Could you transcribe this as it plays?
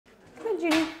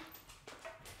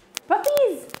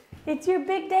It's your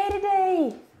big day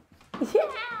today. Yeah.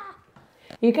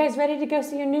 You guys ready to go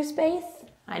see your new space?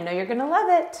 I know you're gonna love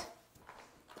it.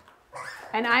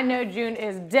 And I know June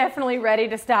is definitely ready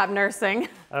to stop nursing.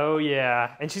 Oh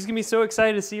yeah, and she's gonna be so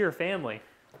excited to see her family.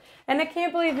 And I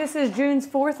can't believe this is June's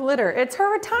 4th litter. It's her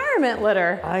retirement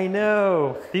litter. I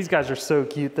know. These guys are so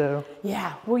cute though.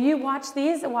 Yeah, will you watch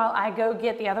these while I go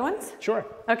get the other ones? Sure.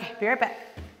 Okay, be right back.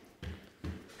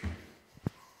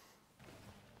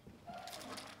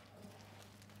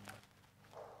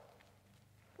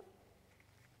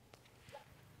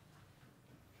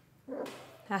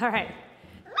 All right,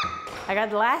 I got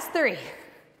the last 3.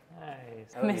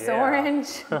 Nice. Oh, Miss yeah.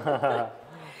 Orange,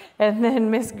 and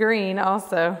then Miss Green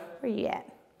also. Where you at?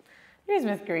 Here's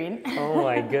Miss Green. Oh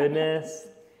my goodness.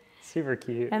 Super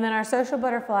cute. And then our social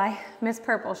butterfly, Miss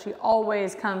Purple, she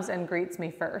always comes and greets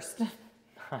me first.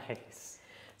 Nice.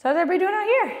 So how's everybody doing out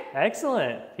here?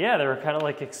 Excellent. Yeah, they were kind of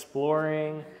like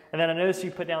exploring. And then I noticed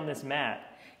you put down this mat.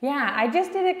 Yeah, I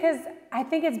just did it because I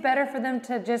think it's better for them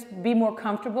to just be more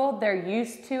comfortable. They're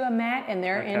used to a mat in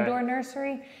their indoor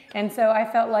nursery. And so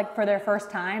I felt like for their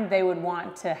first time, they would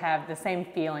want to have the same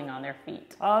feeling on their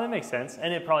feet. Oh, that makes sense.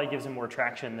 And it probably gives them more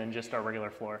traction than just our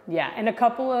regular floor. Yeah, in a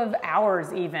couple of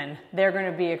hours even, they're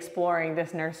going to be exploring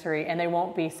this nursery and they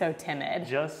won't be so timid.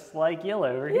 Just like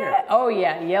Yellow over here. Oh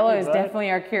yeah, Yellow is bud. definitely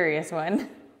our curious one.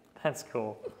 That's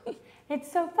cool. It's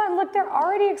so fun. Look, they're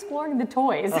already exploring the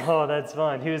toys. Oh, that's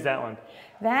fun. Who's that one?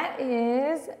 That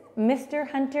is Mr.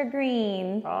 Hunter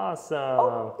Green. Awesome.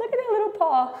 Oh, look at that little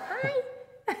paw.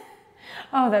 Hi.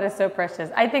 Oh, that is so precious.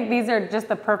 I think these are just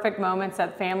the perfect moments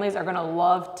that families are going to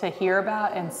love to hear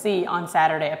about and see on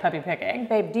Saturday at puppy picking.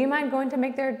 Babe, do you mind going to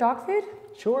make their dog food?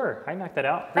 Sure, I can knock that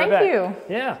out. Thank you.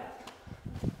 Yeah.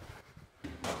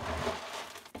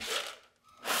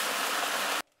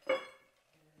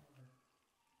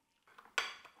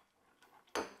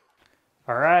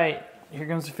 All right, here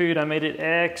comes the food. I made it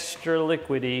extra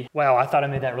liquidy. Wow, I thought I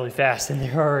made that really fast and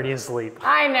they're already asleep.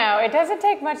 I know, it doesn't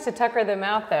take much to tucker them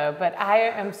out though, but I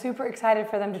am super excited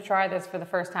for them to try this for the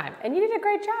first time. And you did a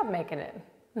great job making it.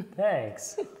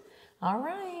 Thanks. All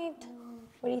right,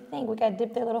 what do you think? We gotta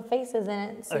dip their little faces in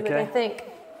it and see what they think.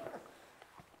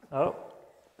 Oh,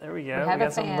 there we go. We have got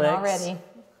a some fan licks. already.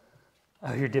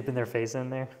 Oh, you're dipping their face in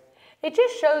there? It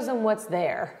just shows them what's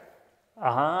there.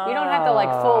 Uh-huh. You don't have to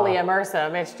like fully immerse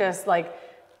them. It's just like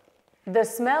the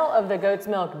smell of the goat's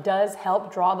milk does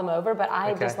help draw them over, but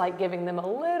I just like giving them a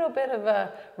little bit of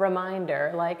a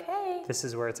reminder like, hey. This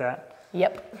is where it's at?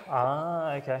 Yep.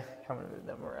 Ah, okay. I'm gonna move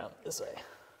them around this way.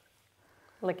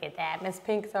 Look at that. Miss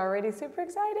Pink's already super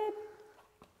excited.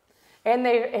 And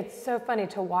it's so funny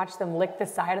to watch them lick the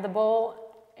side of the bowl.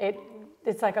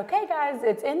 It's like, okay guys,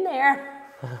 it's in there.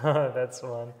 That's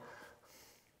fun.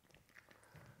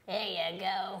 There you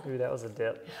go. Ooh, that was a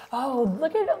dip. Oh,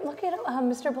 look at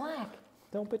Mr. Black.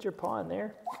 Don't put your paw in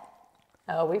there.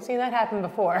 Oh, we've seen that happen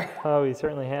before. Oh, we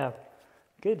certainly have.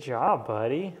 Good job,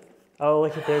 buddy. Oh,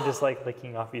 look at they're just like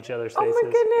licking off each other's faces. Oh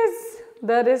my goodness.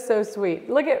 That is so sweet.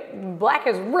 Look at, Black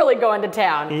is really going to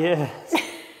town. Yes.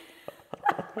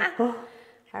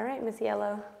 All right, Miss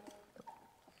Yellow.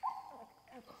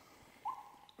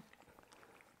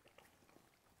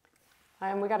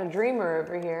 And we got a dreamer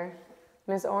over here.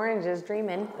 Miss Orange is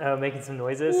dreaming. Oh, making some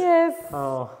noises? Yes.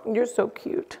 Oh. You're so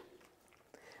cute.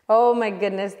 Oh my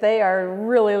goodness, they are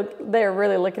really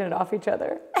licking it off each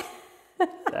other.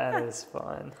 That is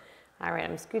fun. All right, I'm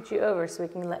gonna scoot you over so we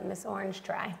can let Miss Orange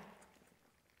try.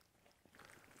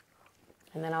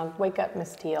 And then I'll wake up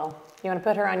Miss Teal. You wanna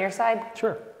put her on your side?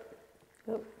 Sure.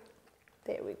 Oop,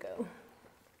 there we go.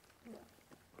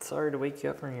 Sorry to wake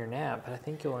you up from your nap, but I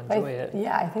think you'll enjoy it.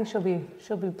 Yeah, I think she'll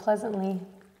be pleasantly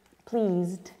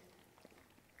pleased.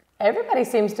 Everybody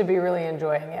seems to be really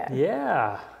enjoying it.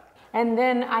 Yeah. And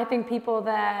then I think people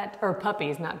that, or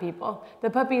puppies, not people, the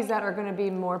puppies that are gonna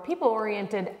be more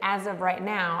people-oriented as of right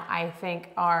now, I think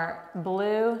are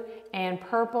blue and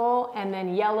purple, and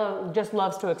then Yellow just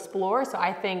loves to explore, so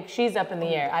I think she's up in the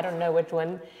air. I don't know which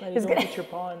one is gonna Get your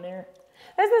paw in there.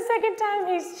 That's the second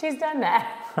time she's done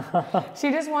that.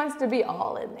 She just wants to be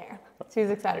all in there. She's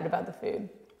excited about the food.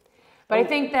 But I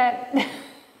think that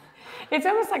it's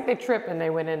almost like they trip and they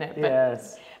went in it. But,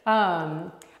 yes.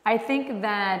 I think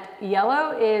that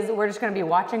Yellow we're just going to be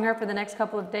watching her for the next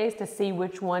couple of days to see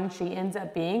which one she ends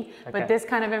up being. Okay. But this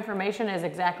kind of information is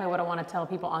exactly what I want to tell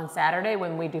people on Saturday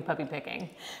when we do puppy picking.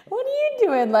 What are you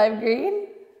doing, Live Green?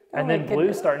 And then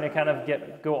Blue's starting to kind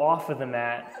of go off of the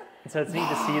mat. And so it's neat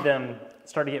to see them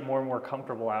start to get more and more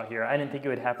comfortable out here. I didn't think it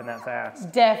would happen that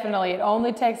fast. Definitely. It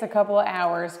only takes a couple of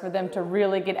hours for them to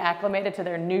really get acclimated to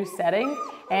their new setting.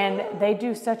 And they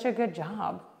do such a good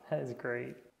job. That is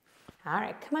great. All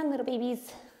right, come on, little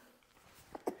babies.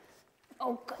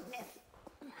 Oh, goodness.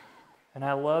 And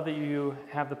I love that you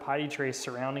have the potty tray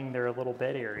surrounding their little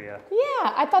bed area.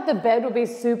 Yeah, I thought the bed would be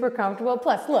super comfortable.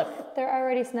 Plus, look, they're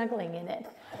already snuggling in it.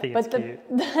 I think it's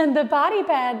cute. The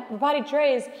potty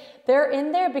trays, they're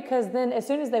in there because then as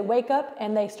soon as they wake up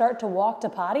and they start to walk to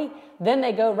potty, then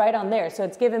they go right on there. So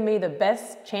it's given me the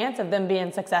best chance of them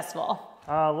being successful.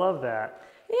 I love that.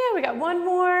 Yeah, we got one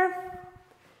more.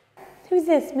 Who's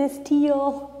this, Miss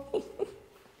Teal?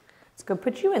 Let's go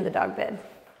put you in the dog bed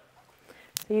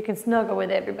so you can snuggle with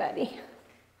everybody.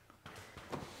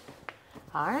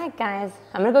 All right, guys,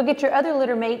 I'm gonna go get your other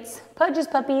litter mates, Pudge's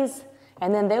puppies,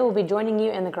 and then they will be joining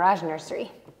you in the garage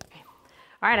nursery.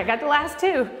 All right, I got the last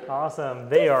two. Awesome.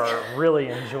 They are really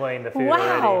enjoying the food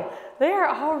already. Wow, they are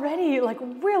already like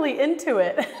really into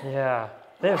it. Yeah,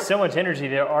 they have so much energy.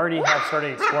 They already have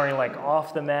started exploring like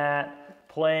off the mat,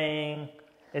 playing.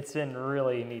 It's been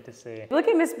really neat to see. Look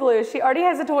at Miss Blue, she already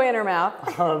has a toy in her mouth.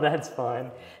 Oh, that's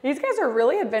fun. These guys are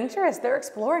really adventurous. They're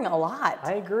exploring a lot.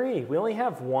 I agree. We only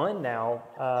have one now,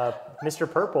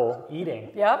 Mr. Purple,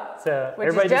 eating. Yep, So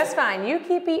which is just fine. You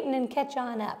keep eating and catch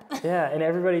on up. Yeah, and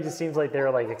everybody just seems like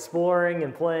they're like exploring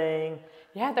and playing.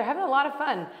 Yeah, they're having a lot of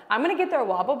fun. I'm gonna get their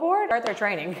wobble board, start their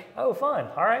training. Oh, fun.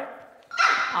 All right.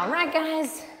 All right,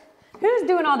 guys. Who's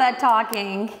doing all that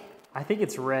talking? I think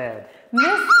it's Red.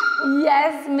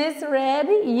 Yes, Miss Red,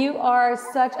 you are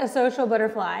such a social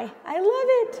butterfly. I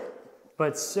love it.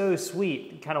 But so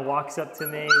sweet. He kind of walks up to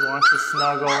me, wants to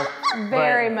snuggle.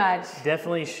 Very much.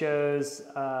 Definitely shows his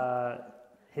a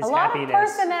lot happiness. of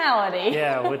personality.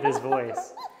 Yeah, with his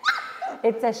voice.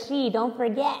 It's a she, don't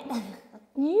forget.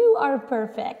 You are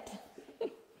perfect.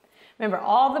 Remember,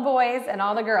 all the boys and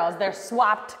all the girls, they're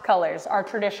swapped colors, our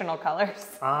traditional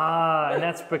colors. Ah, and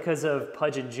that's because of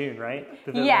Pudge and June, right?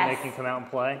 Yes. They can come out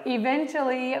and play.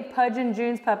 Eventually, Pudge and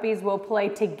June's puppies will play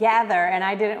together, and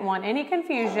I didn't want any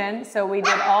confusion, so we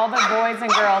did all the boys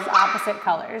and girls opposite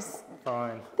colors.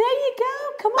 Fun. There you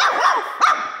go, come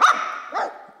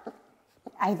on.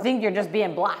 I think you're just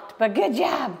being blocked, but good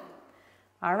job.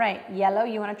 All right, Yellow,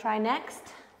 you wanna try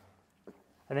next?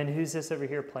 And then who's this over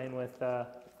here playing with the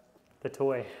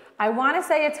toy? I want to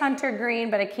say it's Hunter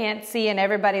Green, but I can't see, and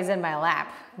everybody's in my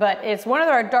lap. But it's one of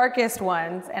our darkest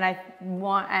ones, and I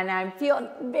feel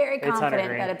very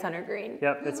confident that it's Hunter Green.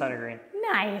 Yep, it's Hunter Green.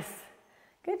 Nice.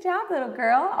 Good job, little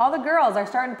girl. All the girls are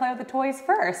starting to play with the toys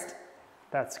first.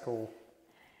 That's cool.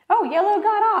 Oh, Yellow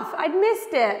got off. I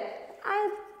missed it.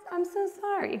 I'm so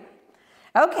sorry.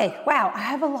 Okay, wow, I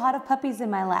have a lot of puppies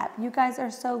in my lap. You guys are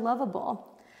so lovable.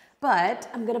 But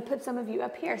I'm gonna put some of you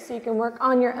up here so you can work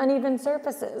on your uneven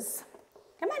surfaces.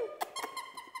 Come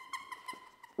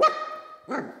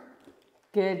on.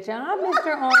 Good job,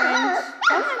 Mr. Orange.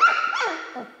 Come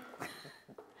on.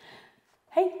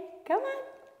 Hey, come on.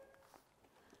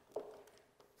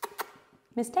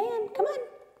 Miss Tan, come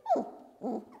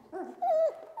on.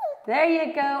 There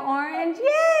you go, Orange.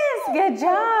 Yes, good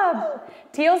job.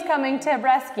 Teal's coming to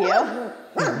rescue.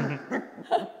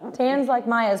 Tan's like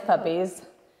Maya's puppies.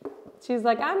 She's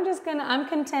like, I'm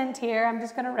content here. I'm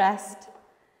just gonna rest.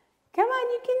 Come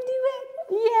on, you can do it.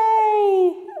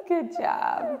 Yay, good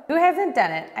job. Who hasn't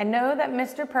done it? I know that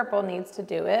Mr. Purple needs to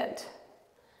do it.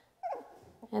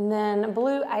 And then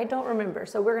Blue, I don't remember.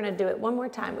 So we're gonna do it one more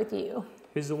time with you.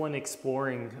 Who's the one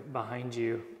exploring behind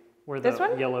you where This the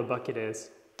one? yellow bucket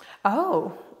is?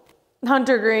 Oh,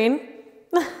 Hunter Green.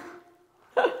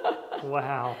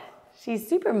 Wow. She's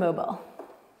super mobile.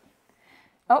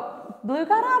 Oh, Blue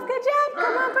got off, good job.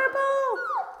 Come on, Purple.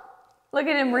 Look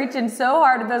at him reaching so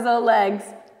hard with those little legs.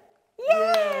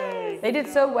 Yay! They did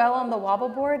so well on the wobble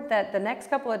board that the next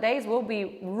couple of days we'll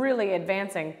be really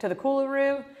advancing to the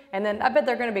Coolaroo, and then I bet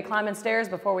they're gonna be climbing stairs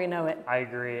before we know it. I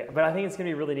agree, but I think it's gonna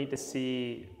be really neat to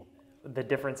see the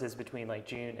differences between like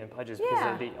June and Pudge's because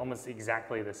Yeah. they're almost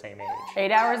exactly the same age.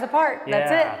 8 hours apart, that's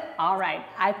Yeah. it. All right,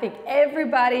 I think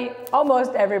everybody,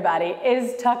 almost everybody,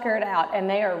 is tuckered out and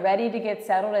they are ready to get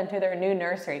settled into their new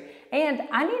nursery. And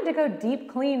I need to go deep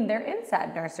clean their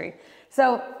inside nursery.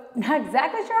 So, not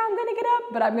exactly sure how I'm gonna get up,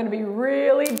 but I'm gonna be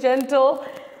really gentle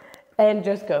and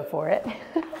just go for it.